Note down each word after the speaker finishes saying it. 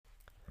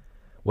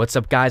What's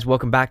up, guys?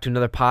 Welcome back to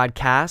another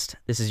podcast.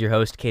 This is your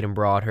host, Caden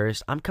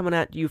Broadhurst. I'm coming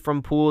at you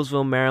from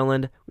Poolesville,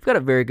 Maryland. We've got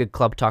a very good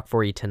club talk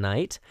for you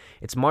tonight.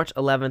 It's March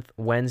 11th,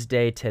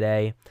 Wednesday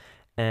today,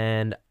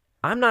 and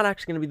I'm not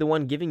actually going to be the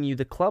one giving you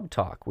the club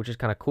talk, which is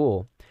kind of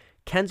cool.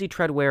 Kenzie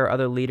Treadway, our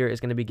other leader, is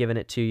going to be giving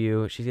it to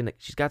you.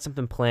 She's got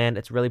something planned.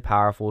 It's really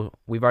powerful.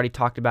 We've already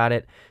talked about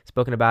it,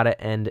 spoken about it,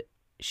 and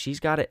she's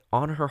got it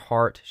on her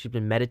heart. She's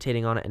been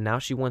meditating on it, and now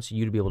she wants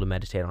you to be able to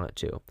meditate on it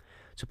too.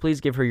 So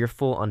please give her your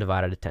full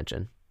undivided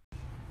attention.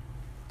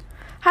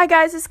 Hi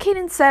guys, as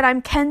Caden said,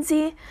 I'm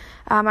Kenzie.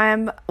 I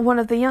am one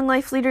of the Young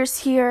Life leaders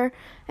here,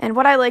 and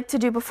what I like to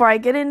do before I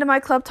get into my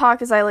club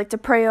talk is I like to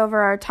pray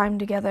over our time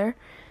together.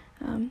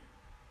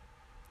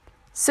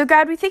 So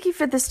God, we thank you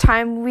for this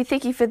time. We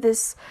thank you for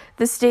this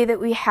day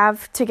that we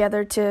have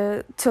together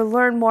to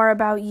learn more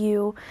about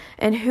you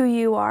and who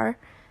you are.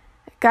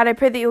 God, I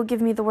pray that you will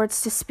give me the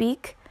words to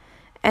speak,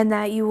 and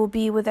that you will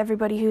be with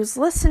everybody who's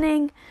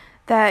listening,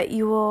 that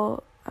you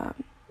will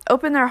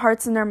open their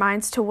hearts and their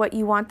minds to what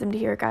you want them to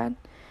hear, God.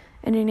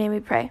 In your name we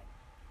pray.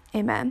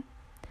 Amen.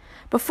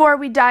 Before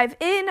we dive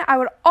in, I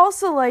would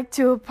also like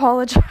to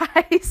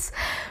apologize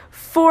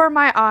for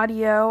my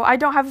audio. I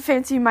don't have a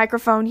fancy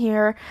microphone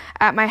here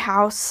at my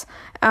house,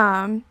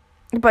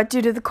 but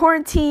due to the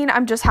quarantine,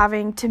 I'm just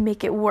having to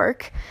make it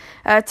work.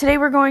 Today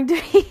we're going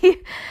to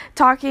be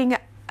talking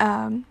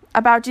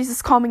about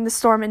Jesus calming the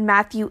storm in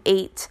Matthew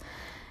 8.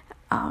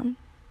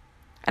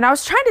 And I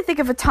was trying to think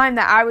of a time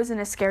that I was in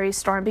a scary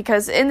storm,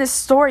 because in this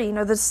story,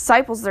 the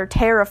disciples, they're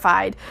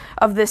terrified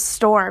of this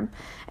storm.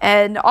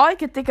 And all I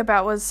could think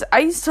about was I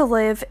used to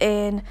live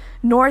in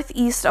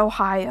Northeast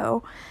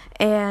Ohio,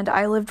 and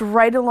I lived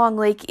right along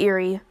Lake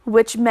Erie,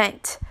 which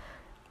meant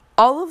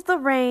all of the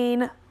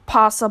rain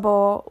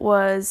possible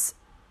was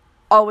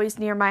always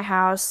near my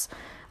house.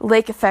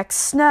 Lake effect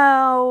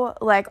snow,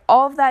 like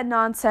all of that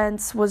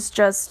nonsense was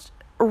just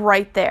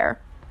right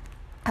there.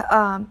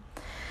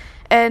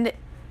 And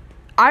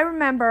I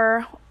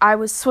remember I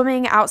was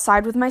swimming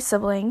outside with my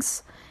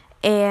siblings,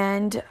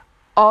 and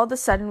all of a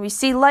sudden we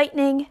see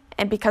lightning,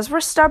 and because we're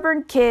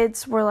stubborn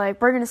kids, we're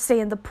like, we're going to stay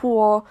in the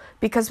pool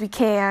because we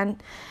can,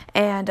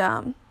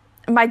 and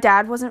my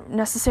dad wasn't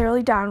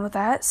necessarily down with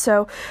that,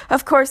 so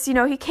of course,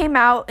 he came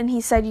out and he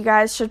said, you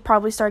guys should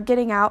probably start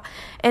getting out,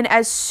 and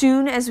as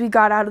soon as we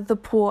got out of the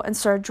pool and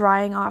started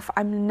drying off,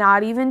 I'm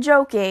not even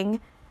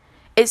joking,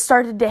 it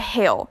started to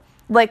hail.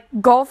 Like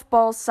golf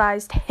ball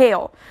sized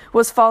hail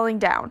was falling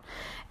down.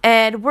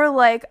 And we're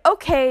like,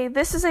 okay,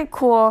 this isn't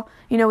cool.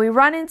 We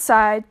run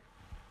inside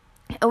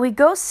and we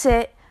go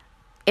sit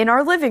in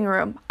our living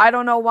room. I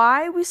don't know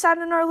why we sat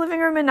in our living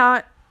room and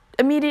not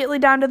immediately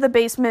down to the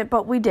basement,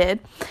 but we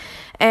did.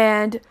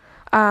 And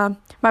my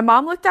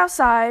mom looked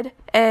outside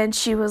and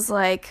she was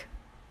like,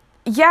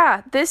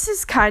 yeah, this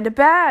is kind of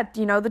bad.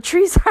 The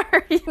trees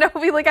are,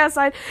 we look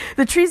outside,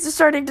 the trees are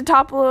starting to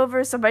topple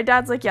over. So my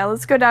dad's like, yeah,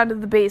 let's go down to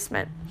the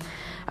basement.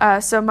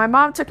 So my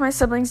mom took my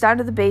siblings down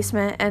to the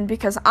basement, and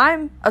because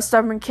I'm a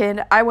stubborn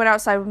kid, I went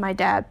outside with my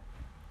dad,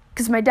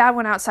 because my dad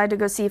went outside to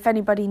go see if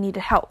anybody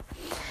needed help.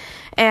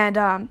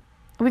 And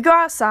we go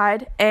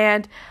outside,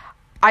 and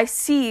I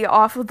see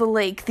off of the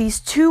lake these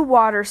two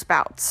water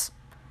spouts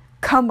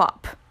come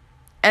up,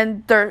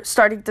 and they're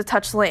starting to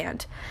touch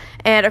land.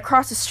 And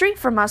across the street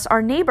from us,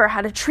 our neighbor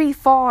had a tree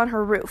fall on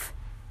her roof.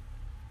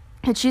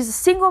 And she's a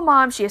single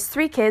mom. She has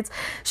 3 kids.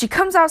 She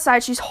comes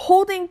outside. She's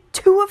holding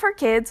 2 of her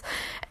kids.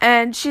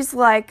 And she's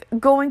like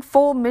going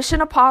full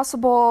Mission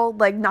Impossible,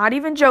 like not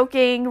even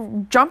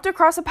joking. Jumped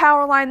across a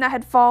power line that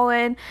had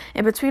fallen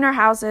in between our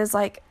houses.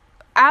 Like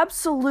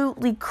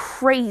absolutely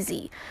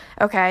crazy.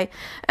 Okay.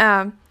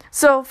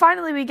 So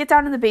finally we get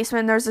down in the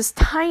basement. And there's this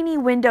tiny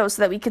window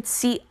so that we could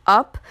see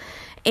up.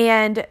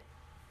 And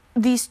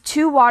these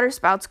 2 water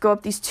spouts go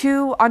up these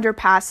 2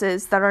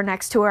 underpasses that are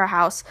next to our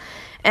house.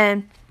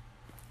 And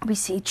we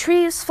see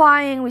trees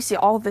flying, we see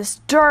all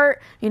this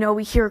dirt,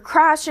 we hear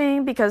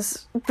crashing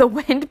because the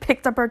wind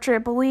picked up our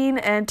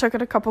trampoline and took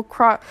it a couple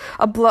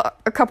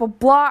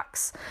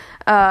blocks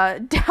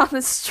down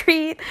the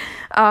street.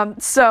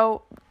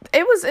 So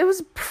it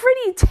was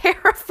pretty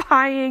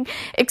terrifying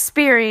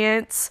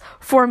experience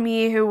for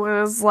me, who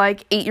was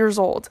like 8 years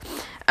old.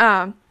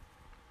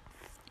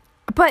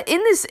 But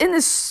in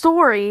this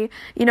story,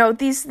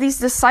 these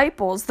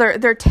disciples,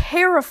 they're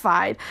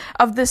terrified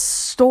of this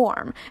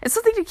storm. It's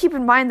something to keep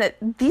in mind that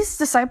these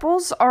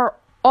disciples are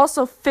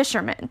also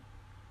fishermen.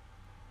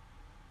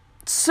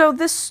 So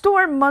this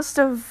storm must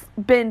have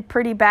been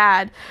pretty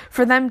bad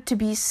for them to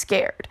be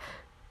scared.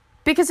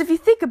 Because if you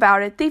think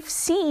about it, they've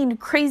seen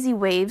crazy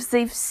waves,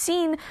 they've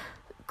seen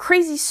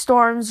crazy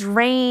storms,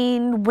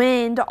 rain,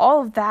 wind,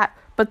 all of that,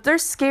 but they're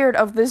scared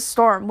of this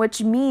storm,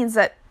 which means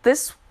that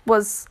this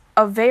was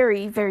a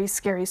very, very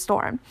scary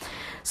storm.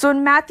 So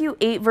in Matthew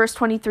 8, verse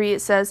 23, it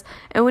says,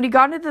 "And when he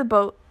got into the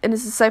boat, and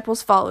his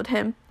disciples followed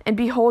him, and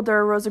behold, there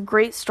arose a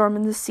great storm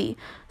in the sea.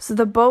 So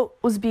the boat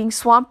was being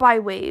swamped by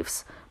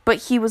waves, but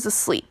he was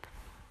asleep."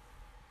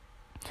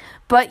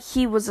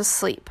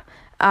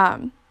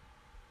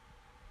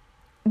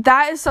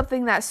 That is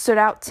something that stood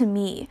out to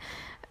me.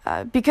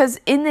 Because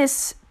in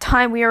this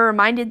time, we are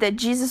reminded that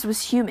Jesus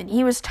was human.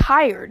 He was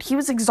tired. He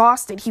was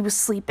exhausted. He was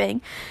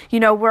sleeping.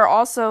 We're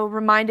also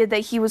reminded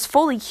that he was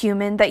fully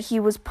human, that he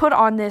was put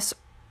on this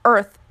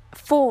earth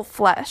full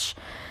flesh.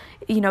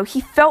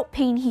 He felt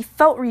pain. He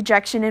felt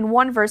rejection. In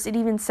one verse, it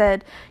even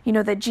said,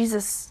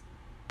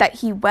 that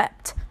he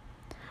wept.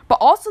 But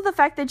also the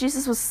fact that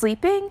Jesus was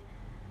sleeping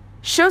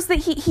shows that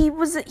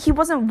he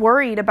wasn't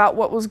worried about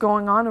what was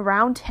going on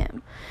around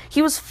him.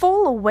 He was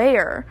full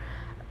aware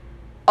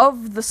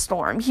of the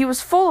storm. He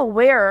was full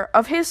aware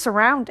of his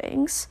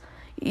surroundings,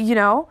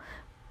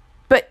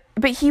 but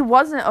he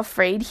wasn't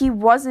afraid. He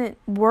wasn't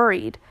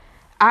worried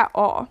at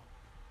all.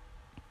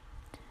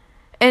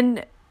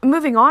 And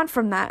moving on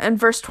from that, in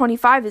verse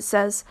 25 it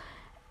says,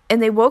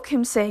 "And they woke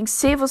him, saying,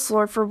 'Save us,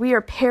 Lord, for we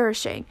are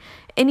perishing.'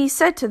 And he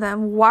said to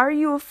them, 'Why are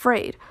you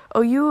afraid,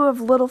 O you of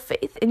little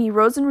faith?' And he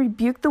rose and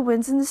rebuked the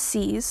winds and the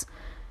seas,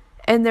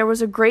 and there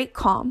was a great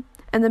calm.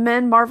 And the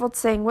men marveled,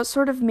 saying, 'What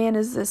sort of man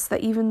is this,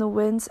 that even the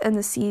winds and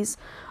the seas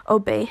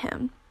obey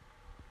him?'"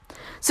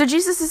 So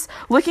Jesus is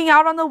looking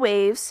out on the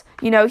waves.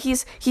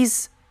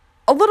 He's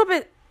a little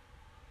bit,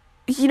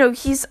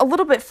 he's a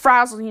little bit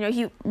frazzled.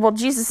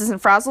 Jesus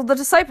isn't frazzled. The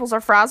disciples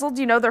are frazzled.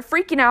 They're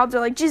freaking out. They're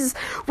like, "Jesus,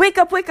 wake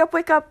up, wake up,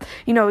 wake up."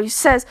 He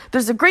says,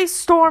 "There's a great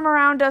storm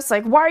around us.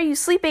 Like, why are you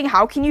sleeping?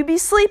 How can you be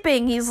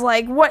sleeping?" He's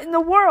like, "What in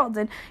the world?"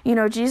 And,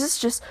 Jesus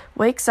just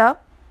wakes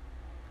up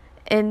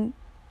and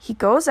he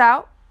goes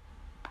out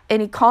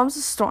and he calms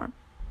the storm.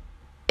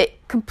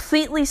 It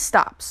completely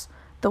stops.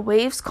 The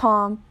waves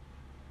calm.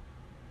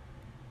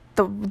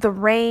 The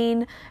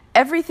rain,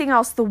 everything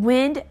else, the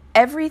wind,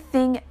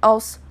 everything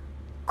else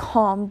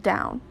calmed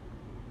down.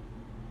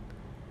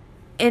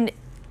 And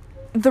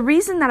the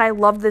reason that I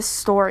love this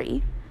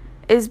story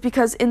is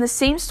because in the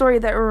same story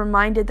that we're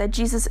reminded that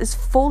Jesus is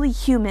fully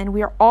human,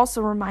 we are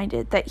also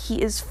reminded that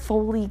he is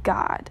fully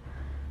God.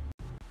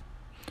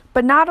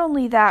 But not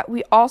only that,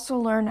 we also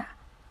learn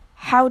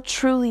how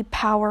truly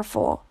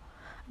powerful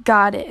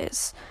God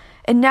is.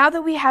 And now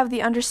that we have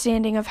the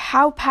understanding of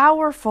how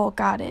powerful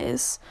God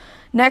is,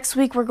 next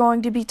week we're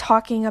going to be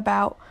talking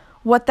about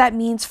what that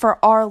means for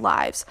our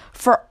lives,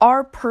 for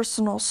our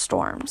personal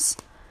storms.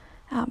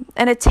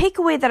 And a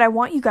takeaway that I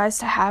want you guys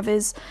to have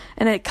is,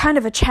 and a kind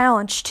of a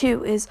challenge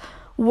too, is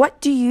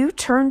what do you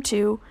turn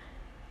to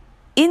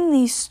in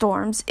these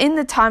storms, in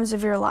the times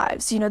of your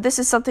lives? This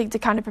is something to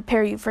kind of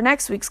prepare you for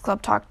next week's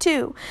Club Talk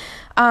too.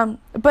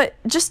 But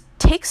just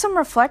take some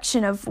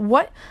reflection of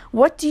what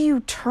do you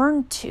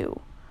turn to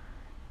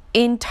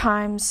in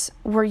times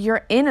where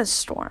you're in a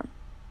storm.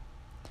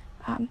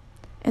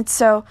 And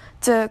so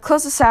to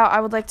close this out, I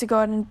would like to go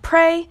ahead and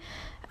pray.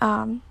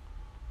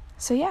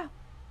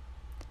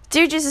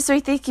 Dear Jesus, we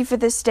thank you for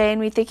this day, and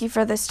we thank you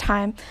for this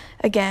time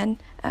again,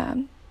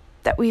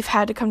 that we've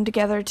had to come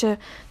together to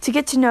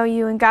get to know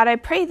you. And God, I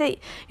pray that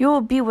you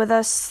will be with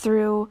us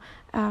through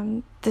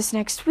this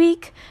next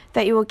week,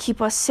 that you will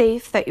keep us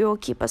safe, that you will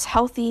keep us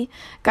healthy.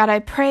 God, I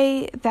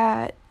pray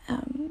that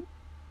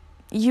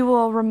you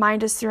will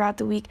remind us throughout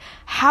the week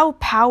how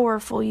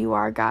powerful you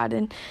are,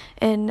 God,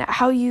 and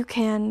how you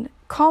can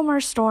calm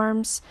our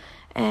storms.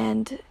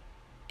 And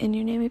in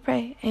your name we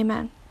pray.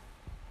 Amen.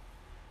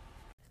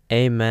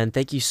 Amen.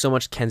 Thank you so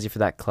much, Kenzie, for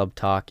that Club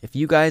Talk. If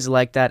you guys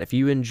like that, if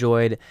you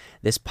enjoyed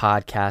this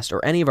podcast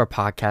or any of our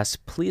podcasts,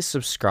 please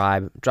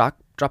subscribe, drop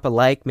a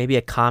like, maybe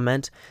a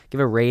comment,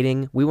 give a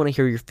rating. We want to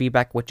hear your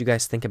feedback, what you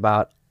guys think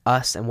about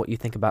us and what you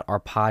think about our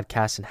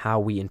podcast and how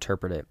we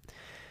interpret it.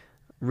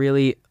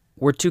 Really,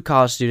 we're two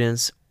college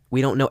students.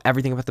 We don't know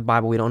everything about the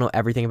Bible. We don't know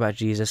everything about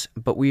Jesus,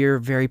 but we are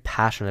very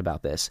passionate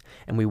about this,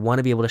 and we want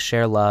to be able to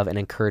share love and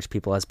encourage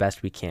people as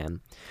best we can.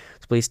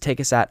 So please take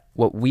us at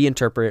what we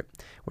interpret.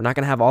 We're not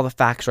going to have all the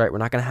facts right. We're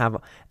not going to have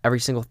every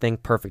single thing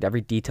perfect,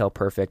 every detail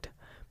perfect,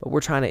 but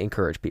we're trying to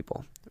encourage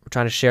people. We're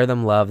trying to share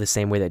them love the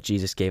same way that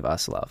Jesus gave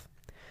us love.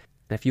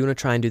 And if you want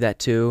to try and do that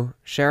too,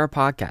 share our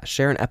podcast,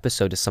 share an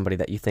episode to somebody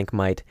that you think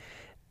might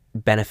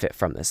benefit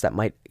from this, that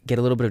might get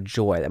a little bit of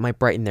joy, that might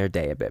brighten their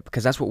day a bit,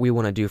 because that's what we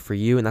want to do for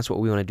you, and that's what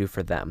we want to do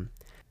for them.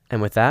 And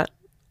with that,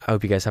 I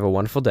hope you guys have a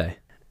wonderful day,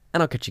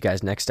 and I'll catch you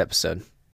guys next episode.